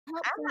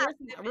help I'm not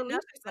release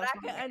enough, but yourself I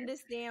from can there.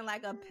 understand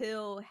like a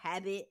pill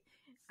habit.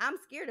 I'm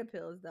scared of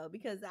pills though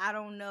because I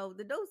don't know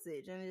the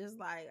dosage, and it's just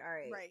like, all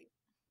right, Right.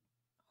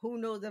 who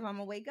knows if I'm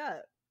gonna wake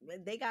up?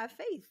 They got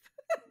faith.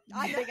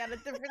 I know. They got a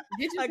different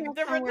Get yourself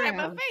somewhere type of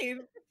else. faith.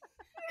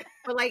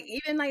 But like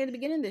even like at the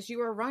beginning of this, you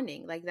were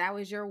running. Like that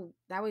was your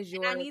I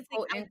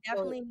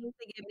definitely need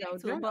to get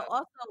back to it. But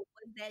also,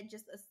 was that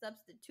just a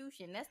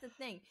substitution? That's the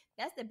thing.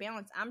 That's the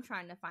balance I'm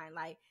trying to find.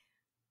 Like,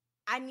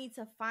 I need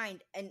to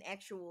find an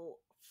actual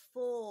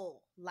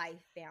full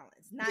life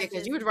balance. Not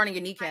because you was running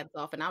your kneecaps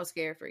off, and I was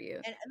scared for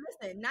you. And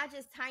listen, not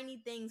just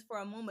tiny things for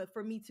a moment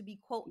for me to be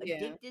quote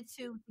addicted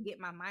to get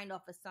my mind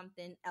off of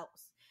something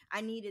else. I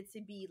needed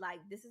to be like,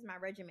 this is my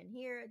regimen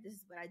here. This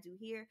is what I do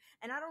here.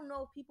 And I don't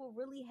know if people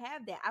really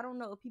have that. I don't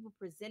know if people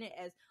present it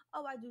as,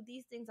 oh, I do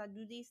these things,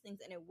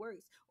 and it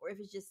works, or if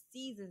it's just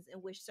seasons in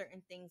which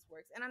certain things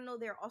works. And I know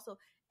there are also,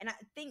 and I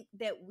think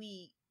that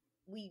we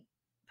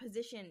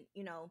position,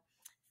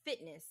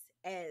 fitness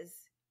as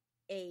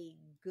a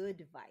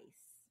good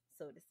vice,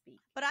 so to speak.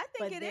 But I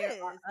think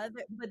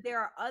but there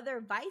are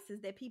other vices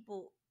that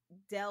people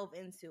delve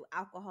into.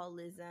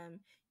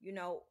 Alcoholism,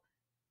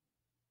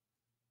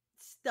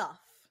 stuff.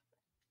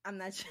 I'm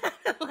not trying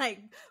to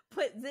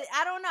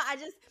I don't know.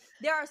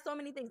 There are so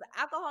many things.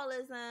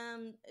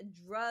 Alcoholism,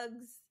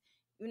 drugs,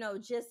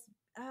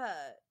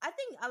 I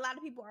think a lot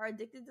of people are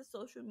addicted to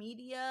social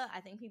media. I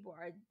think people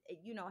are,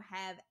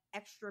 have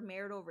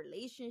extramarital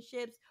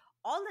relationships.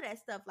 All of that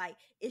stuff, like,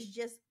 it's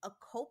just a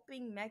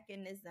coping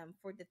mechanism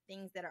for the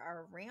things that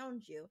are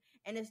around you.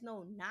 And there's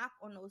no knock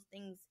on those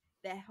things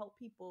that help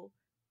people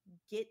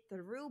get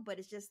through. But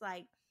it's just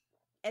like,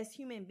 as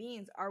human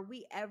beings, are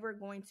we ever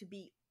going to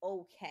be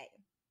okay?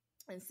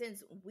 And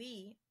since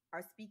we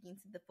are speaking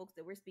to the folks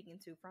that we're speaking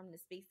to from the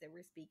space that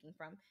we're speaking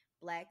from,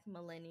 Black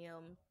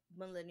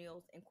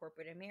millennials in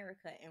corporate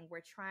America, and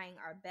we're trying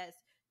our best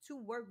to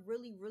work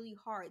really, really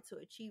hard to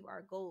achieve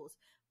our goals.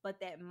 But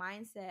that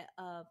mindset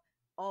of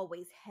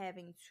always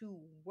having to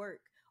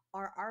work,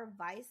 are our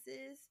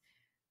vices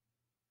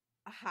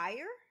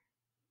higher?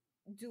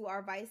 Do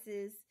our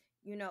vices,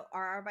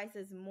 are our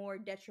vices more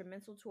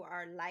detrimental to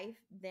our life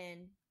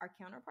than our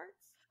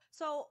counterparts?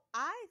 So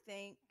I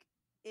think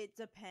it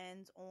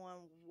depends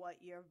on what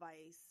your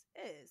vice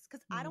is,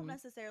 because I don't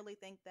necessarily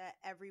think that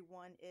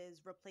everyone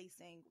is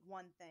replacing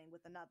one thing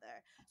with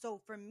another.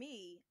 So for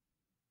me,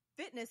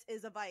 fitness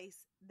is a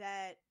vice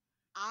that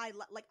I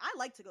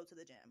like to go to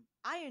the gym.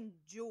 I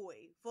enjoy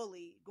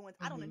fully going.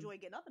 I don't enjoy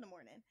getting up in the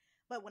morning,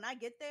 but when I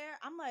get there,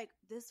 I'm like,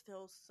 this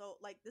feels so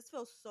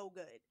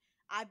good.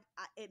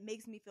 It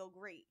makes me feel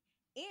great,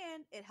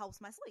 and it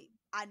helps my sleep.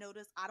 I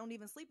notice I don't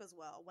even sleep as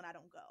well when I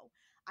don't go.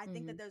 I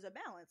think that there's a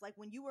balance. Like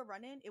when you were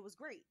running, it was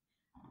great,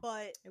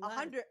 but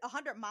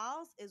 100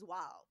 miles is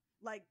wild.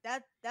 Like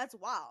that's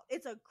wild.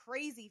 It's a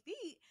crazy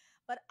feat,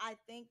 but I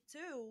think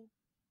too,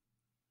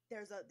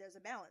 there's a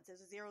balance.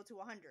 There's a 0 to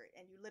 100,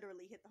 and you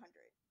literally hit the 100.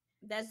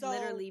 That's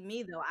literally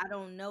me, though. I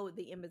don't know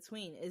the in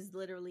between. It's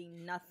literally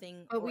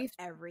nothing or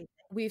everything.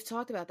 We've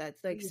talked about that.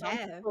 Like some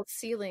people's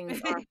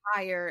ceilings are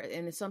higher,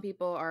 and some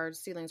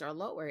people's ceilings are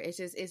lower.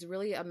 It's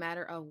really a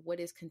matter of what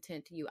is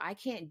content to you. I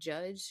can't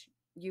judge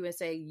you and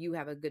say you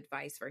have a good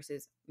vice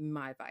versus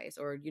my vice,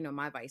 or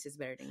my vice is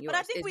better than yours. But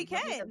I think we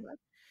can.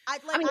 I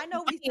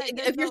know we said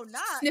if you're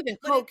not sniffing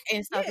coke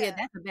and stuff,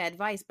 that's a bad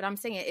vice. But I'm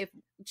saying if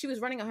she was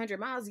running 100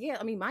 miles,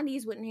 my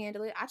knees wouldn't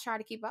handle it. I tried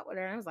to keep up with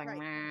her, and I was like,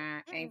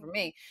 ain't for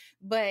me.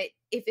 But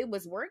if it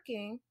was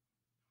working,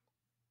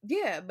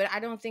 but I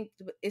don't think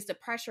it's the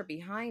pressure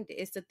behind it.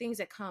 It's the things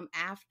that come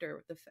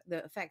after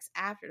the effects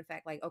after the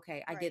fact. Like,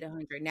 okay, I did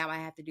 100. Now I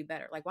have to do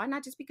better. Like, why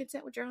not just be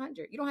content with your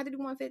 100? You don't have to do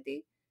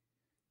 150.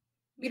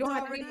 You don't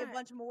have to do a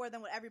bunch more than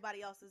what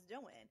everybody else is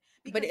doing.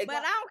 But I don't care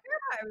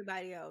about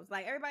everybody else.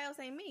 Like, everybody else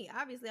ain't me.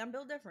 Obviously, I'm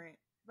built different.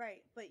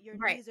 Right. But your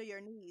knees are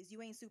your knees.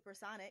 You ain't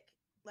supersonic.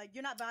 Like,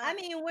 you're not bionic. I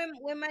mean,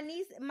 when my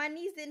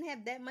knees didn't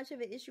have that much of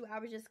an issue, I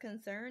was just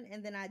concerned,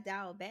 and then I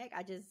dialed back.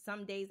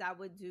 Some days I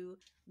would do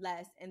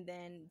less, and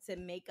then to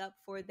make up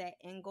for that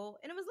end goal.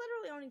 And it was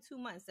literally only 2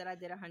 months that I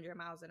did 100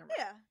 miles in a row.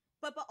 Yeah.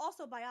 But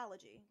also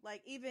biology.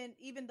 Like,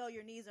 even though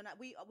your knees are not,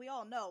 we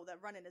all know that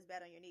running is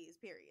bad on your knees,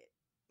 period.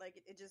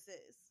 Like, it just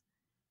is.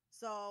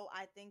 So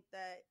I think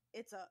that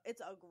it's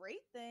a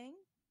great thing,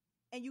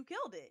 and you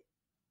killed it.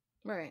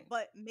 Right.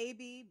 But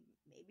maybe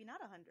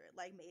not 100.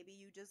 Like,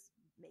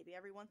 maybe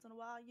every once in a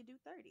while you do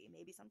 30.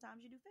 Maybe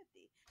sometimes you do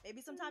 50.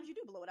 Maybe sometimes you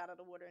do blow it out of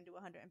the water and do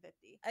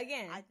 150.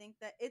 Again, I think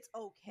that it's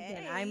okay.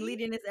 Again, I'm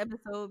leading this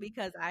episode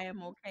because I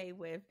am okay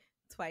with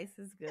twice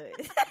as good.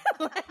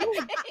 I was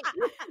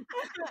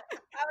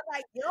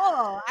like,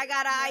 yo, I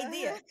got an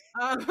idea.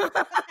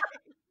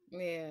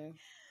 Yeah.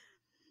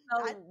 So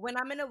when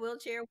I'm in a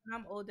wheelchair, when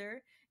I'm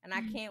older and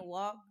I can't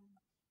walk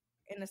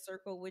in a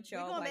circle with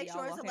y'all, we're gonna make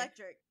sure it's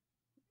electric.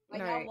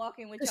 Like y'all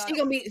walking with y'all. She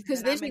gonna be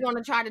because then she's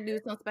gonna try to do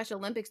some Special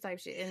Olympics type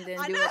shit and then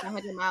do like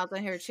 100 miles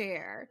in her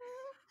chair.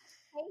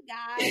 Hey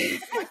guys,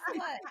 guess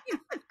what?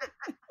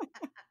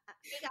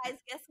 Hey guys,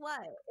 guess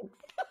what?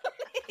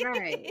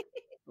 Right.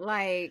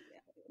 Like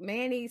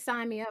Manny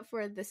signed me up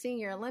for the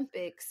Senior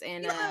Olympics,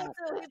 and oh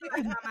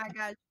my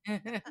God.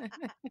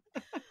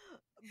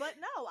 But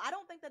no, I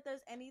don't think that there's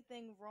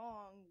anything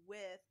wrong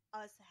with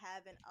us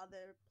having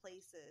other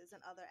places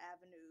and other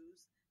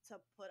avenues to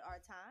put our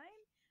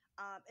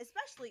time,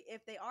 especially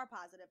if they are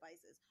positive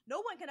vices.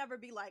 No one can ever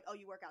be like, "Oh,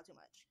 you work out too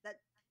much." That,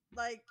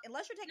 like,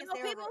 unless you're taking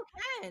steroids,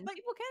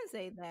 People can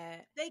say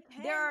that. they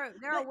can.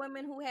 There are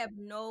women who have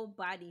no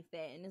body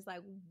fat, and it's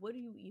like, what are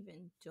you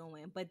even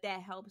doing? But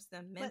that helps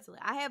them mentally.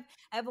 I have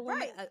a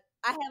woman. Right.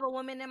 I have a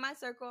woman in my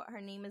circle.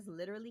 Her name is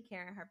literally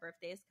Karen. Her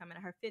birthday is coming.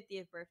 Her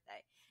 50th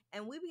birthday,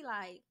 and we be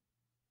like,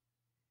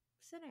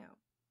 sit down.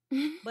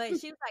 But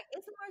she was like,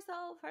 it's more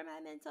so for my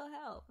mental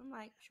health. I'm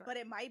like, sure. But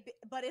it might be.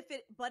 But if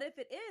it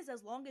is,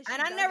 as long as she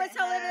and I never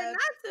told her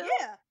not to.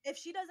 Yeah, if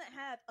she doesn't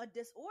have a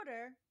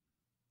disorder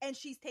and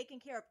she's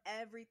taking care of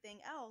everything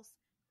else.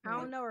 I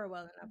don't know her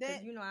well enough, because I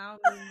don't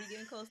even be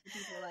getting close to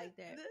people like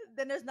that.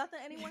 Then there's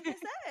nothing anyone can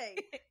say.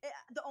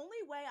 The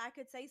only way I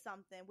could say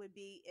something would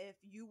be if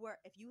you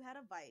had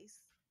a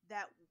vice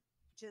that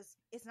just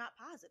it's not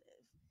positive.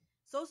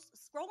 So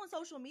scrolling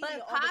social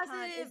media all the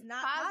time is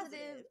not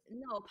positive.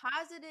 No,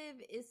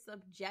 positive is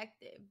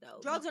subjective though.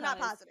 Drugs are not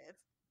positive.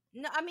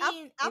 No, I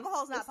mean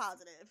alcohol is not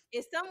positive.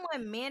 If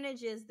someone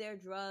manages their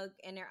drug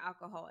and their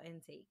alcohol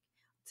intake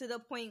to the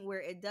point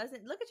where it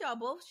doesn't, look at y'all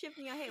both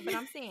shifting your head, but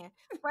I'm saying,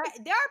 right,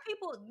 there are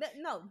people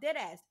dead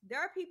ass. There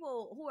are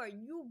people who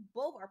you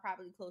both are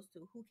probably close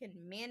to, who can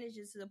manage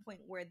it to the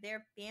point where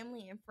their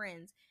family and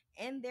friends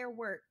and their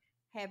work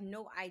have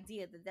no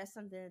idea that that's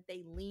something that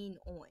they lean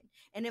on.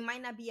 And it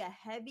might not be a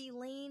heavy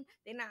lean.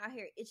 They're not out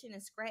here itching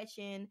and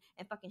scratching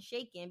and fucking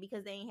shaking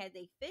because they ain't had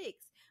they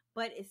fix,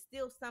 but it's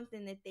still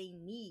something that they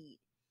need.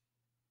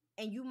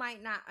 And you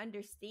might not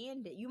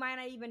understand it. You might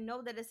not even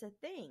know that it's a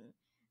thing,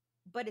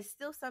 but it's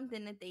still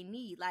something that they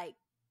need. Like,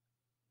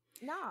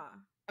 nah.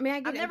 I mean,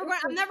 I'm never going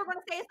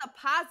to say it's a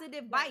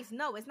positive vice.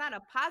 No, it's not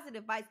a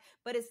positive vice,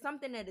 but it's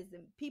something that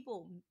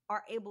people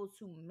are able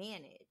to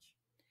manage.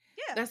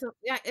 Yeah.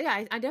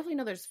 I definitely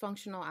know there's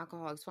functional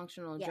alcoholics,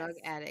 functional drug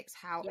addicts.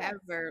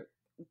 However,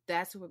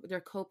 that's what they're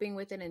coping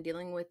with it and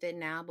dealing with it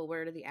now. But what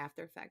are the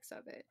after effects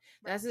of it?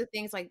 Right. That's the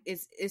things. Like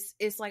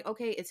it's like,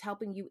 okay, it's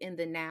helping you in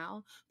the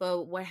now,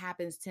 but what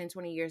happens 10,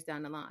 20 years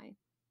down the line?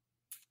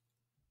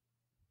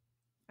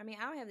 I mean,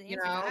 I don't have the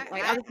answer.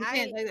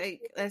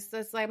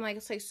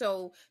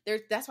 So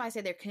that's why I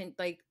said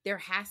there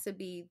has to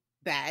be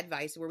bad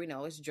vice where we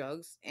know it's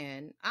drugs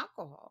and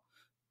alcohol.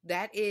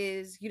 That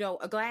is,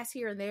 a glass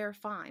here and there,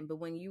 fine. But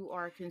when you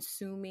are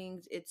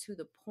consuming it to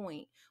the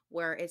point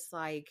where it's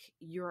like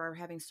you're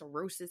having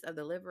cirrhosis of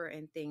the liver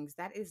and things,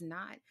 that is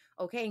not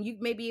okay. And you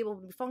may be able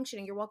to function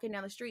and you're walking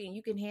down the street and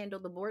you can handle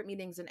the board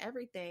meetings and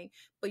everything,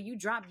 but you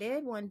drop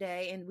dead one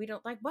day and we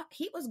don't what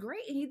he was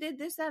great and he did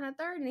this, that, and a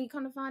third, and you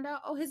come to find out,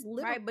 his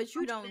liver. Right, but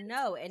you don't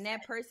know. And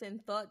that person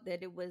thought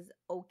that it was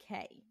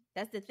okay.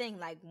 That's the thing.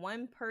 Like,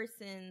 one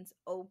person's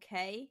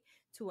okay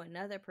to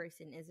another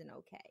person isn't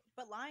okay.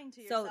 But lying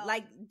to yourself. So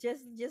like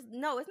just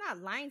no, it's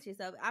not lying to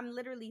yourself. I'm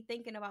literally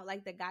thinking about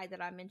like the guy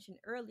that I mentioned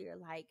earlier.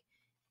 Like,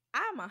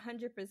 I'm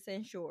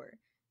 100% sure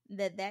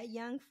that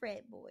young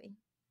frat boy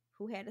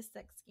who had a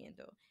sex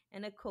scandal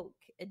and a coke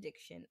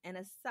addiction and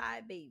a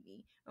side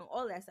baby and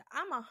all that stuff,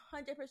 I'm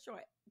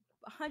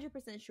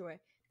 100% sure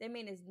that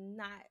man is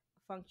not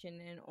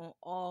functioning on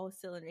all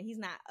cylinders. He's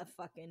not a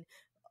fucking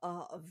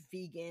a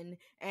vegan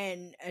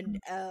and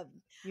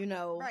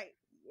right.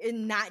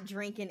 And not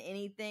drinking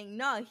anything.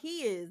 No,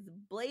 he is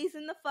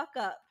blazing the fuck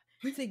up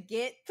to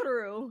get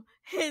through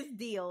his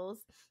deals,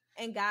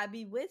 and God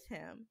be with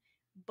him.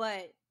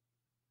 But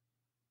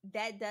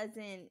that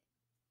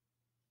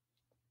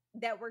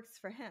works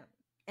for him.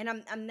 And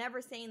I'm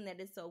never saying that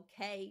it's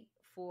okay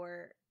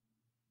for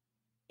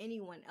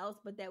anyone else,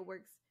 but that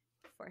works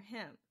for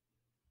him.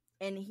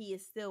 And he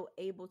is still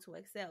able to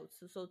excel.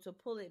 So to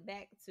pull it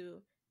back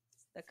to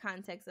the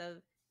context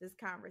of this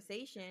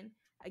conversation,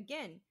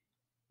 again,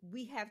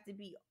 we have to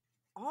be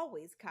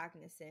always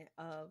cognizant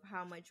of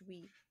how much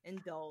we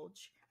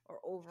indulge or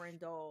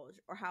overindulge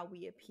or how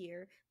we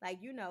appear. Like,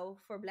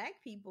 for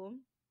Black people,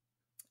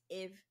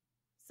 if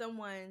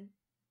someone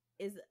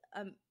is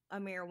a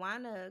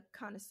marijuana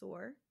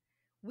connoisseur,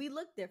 we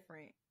look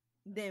different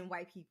than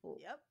white people.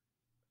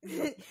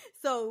 Yep.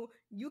 So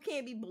you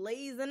can't be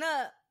blazing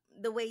up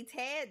the way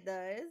Tad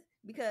does,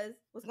 because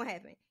what's going to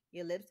happen?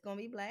 Your lips going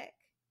to be black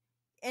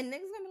and niggas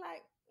going to be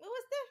like, well,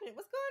 what's different?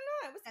 What's going on?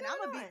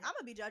 I'm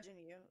gonna be judging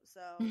you,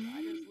 so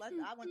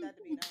I want that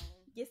to be known.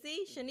 You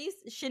see,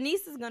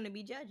 Shanice is gonna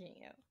be judging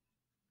you.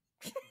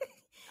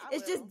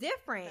 It's just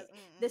different.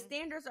 The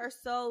standards are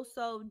so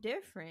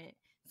different.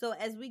 So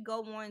as we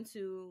go on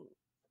to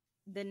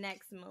the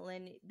next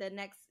millennium, the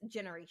next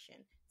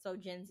generation, so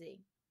Gen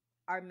Z,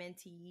 our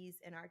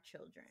mentees and our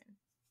children,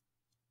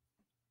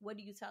 what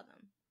do you tell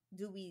them?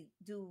 Do we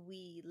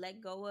let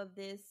go of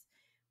this?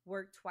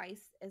 Work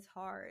twice as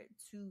hard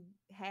to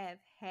have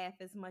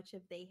half as much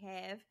of they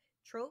have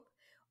trope,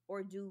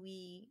 or do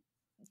we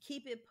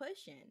keep it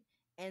pushing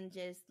and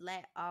just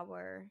let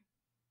our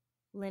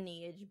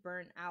lineage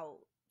burn out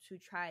to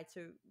try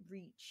to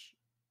reach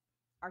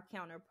our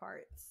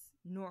counterparts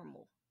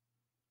normal?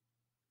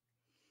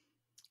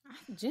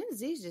 Gen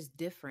Z is just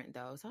different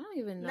though, so I don't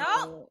even No,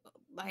 know.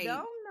 Like,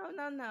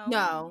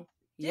 no,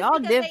 Just y'all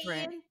because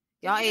different.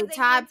 Y'all ate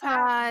Tide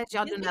Pods.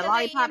 Y'all doing the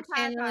lollipop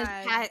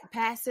challenge,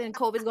 passing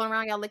COVID's going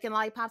around. Y'all licking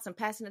lollipops and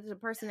passing it to the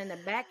person in the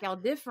back. Y'all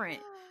different.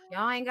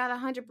 Y'all ain't got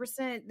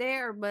 100%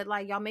 there, but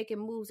like y'all making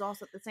moves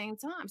also at the same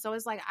time. So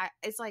it's like I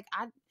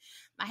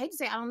hate to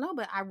say I don't know,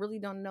 but I really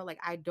don't know. Like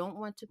I don't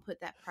want to put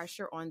that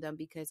pressure on them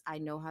because I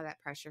know how that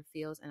pressure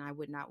feels, and I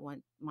would not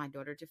want my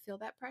daughter to feel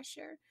that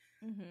pressure.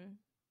 Mm-hmm.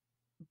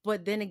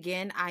 But then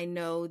again, I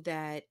know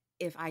that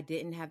if I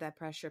didn't have that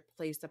pressure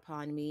placed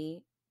upon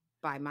me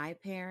by my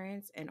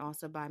parents and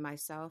also by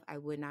myself, I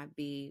would not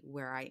be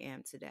where I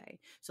am today.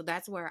 So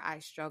that's where I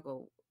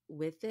struggle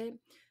with it.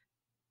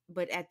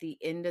 But at the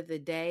end of the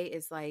day,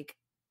 it's like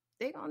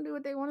they gonna do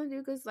what they want to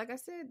do because, like I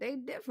said, they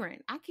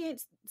different. I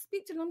can't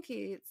speak to them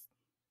kids,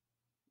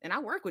 and I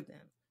work with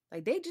them.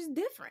 Like they just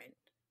different.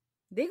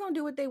 They gonna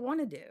do what they want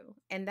to do,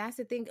 and that's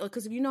the thing.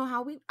 Because you know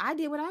how I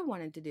did what I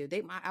wanted to do.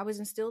 I was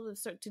instilled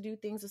to do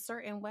things a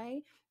certain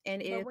way,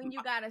 and but when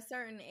you got a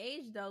certain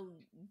age, though,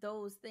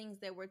 those things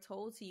that were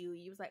told to you,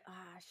 you was like,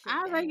 shit.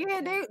 I was like, yeah,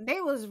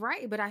 they was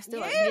right, but I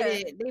still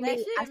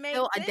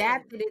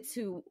adapted it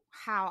to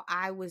how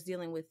I was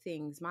dealing with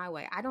things my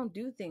way. I don't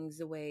do things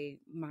the way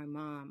my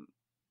mom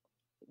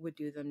would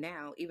do them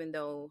now, even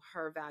though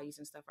her values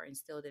and stuff are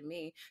instilled in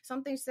me.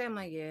 Some things say I'm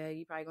like, yeah,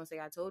 you probably gonna say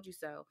I told you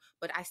so,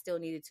 but I still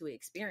needed to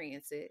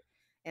experience it,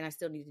 and I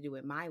still need to do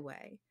it my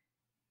way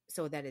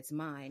so that it's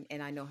mine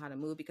and I know how to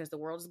move because the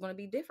world is going to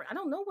be different. I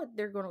don't know what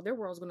their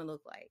world's going to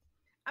look like.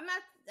 I'm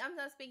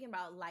not speaking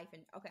about life,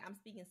 and I'm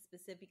speaking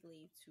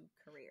specifically to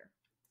career.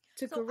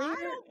 I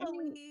don't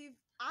believe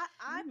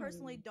I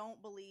personally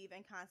don't believe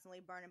in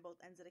constantly burning both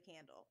ends of the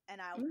candle,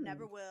 and I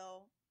never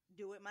will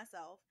do it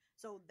myself.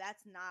 So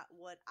that's not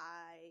what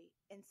I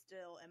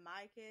instill in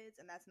my kids,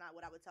 and that's not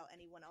what I would tell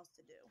anyone else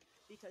to do,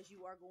 because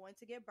you are going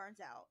to get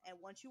burnt out,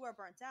 and once you are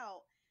burnt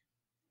out,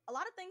 a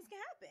lot of things can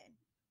happen.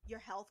 Your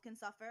health can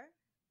suffer,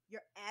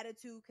 your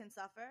attitude can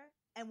suffer,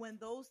 and when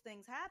those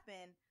things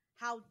happen,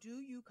 how do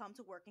you come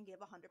to work and give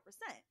 100%?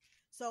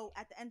 So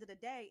at the end of the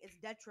day, it's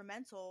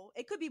detrimental.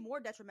 It could be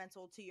more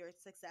detrimental to your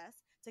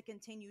success to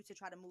continue to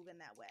try to move in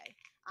that way.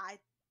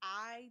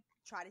 I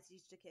try to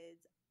teach the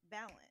kids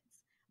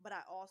balance, but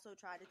I also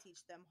try to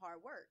teach them hard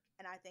work.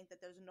 And I think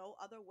that there's no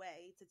other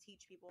way to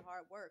teach people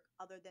hard work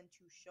other than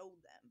to show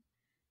them,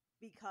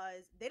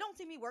 because they don't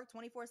see me work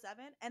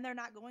 24/7, and they're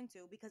not going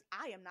to, because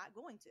I am not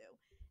going to.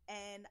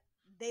 And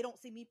they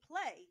don't see me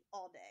play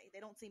all day. They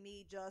don't see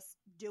me just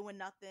doing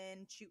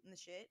nothing, shooting the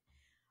shit.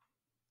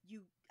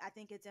 I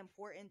think it's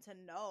important to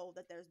know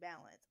that there's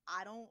balance.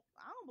 I don't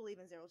believe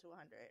in 0 to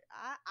 100.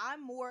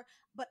 I'm more,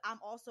 but I'm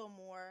also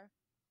more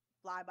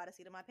fly by the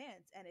seat of my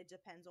pants, and it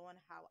depends on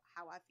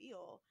how I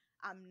feel.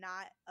 I'm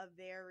not a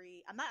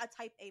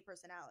type A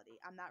personality.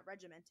 I'm not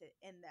regimented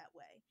in that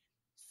way.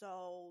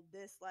 So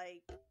this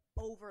like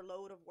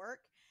overload of work,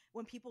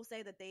 when people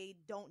say that they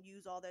don't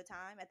use all their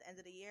time at the end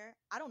of the year,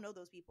 I don't know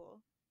those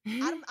people.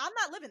 I'm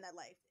not living that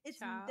life.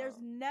 There's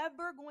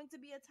never going to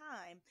be a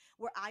time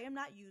where I am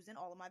not using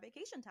all of my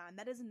vacation time.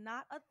 That is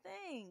not a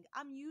thing.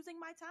 I'm using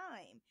my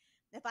time.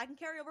 If I can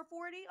carry over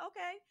 40,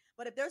 okay.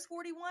 But if there's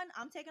 41,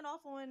 I'm taking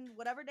off on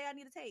whatever day I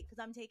need to take,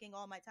 because I'm taking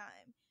all my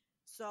time.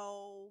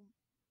 So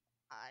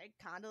I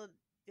kind of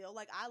feel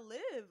like I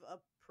live a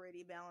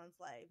pretty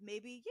balanced life.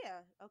 Maybe, yeah,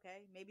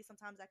 okay. Maybe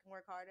sometimes I can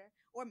work harder,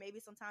 or maybe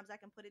sometimes I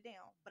can put it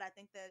down. But I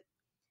think that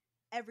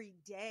every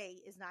day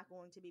is not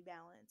going to be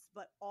balanced.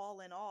 But all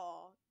in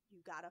all,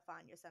 you got to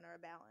find your center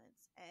of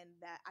balance. And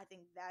that, I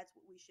think that's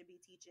what we should be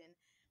teaching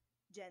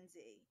Gen Z,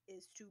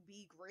 is to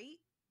be great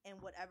in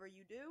whatever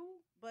you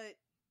do. But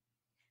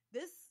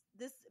this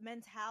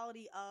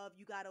mentality of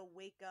you got to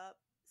wake up,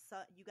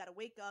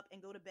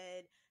 and go to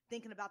bed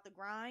thinking about the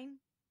grind.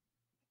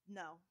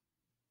 No,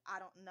 I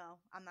don't know.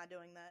 I'm not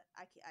doing that.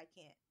 I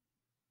can't.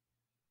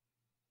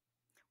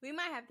 We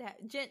might have to have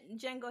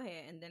Jen, go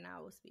ahead, and then I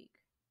will speak.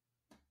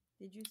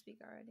 Did you speak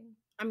already?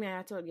 I mean,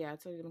 I told you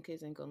them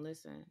kids ain't gonna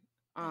listen.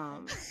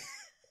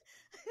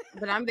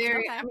 But I'm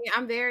very, okay.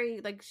 I'm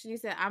very, like she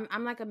said,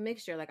 I'm like a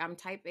mixture. Like I'm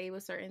type A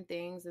with certain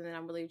things, and then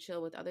I'm really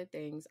chill with other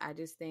things. I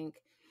just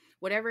think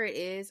whatever it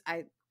is,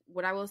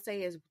 what I will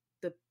say is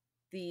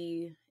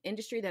the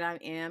industry that I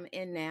am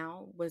in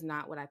now was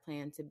not what I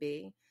planned to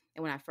be.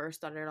 And when I first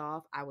started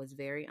off, I was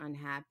very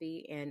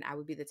unhappy, and I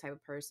would be the type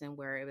of person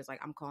where it was like,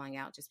 I'm calling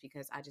out just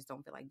because I just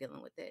don't feel like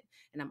dealing with it,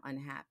 and I'm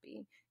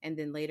unhappy. And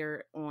then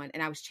later on,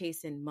 and I was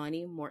chasing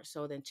money more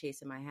so than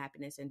chasing my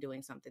happiness and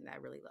doing something that I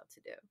really love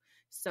to do.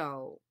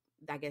 So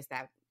I guess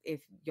that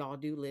if y'all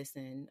do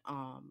listen,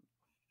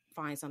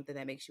 find something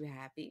that makes you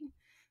happy,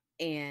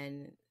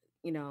 and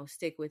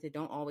stick with it.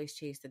 Don't always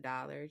chase the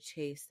dollar.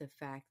 Chase the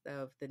fact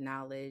of the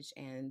knowledge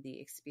and the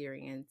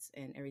experience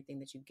and everything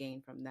that you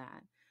gain from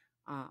that.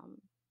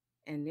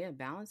 And yeah,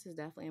 balance is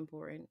definitely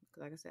important.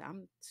 Because like I said,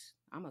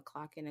 I'm a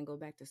clock in and go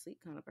back to sleep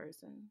kind of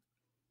person.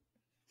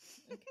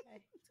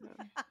 Okay.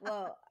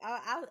 Well,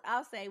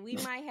 I'll say we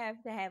might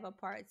have to have a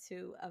part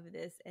 2 of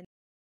this, and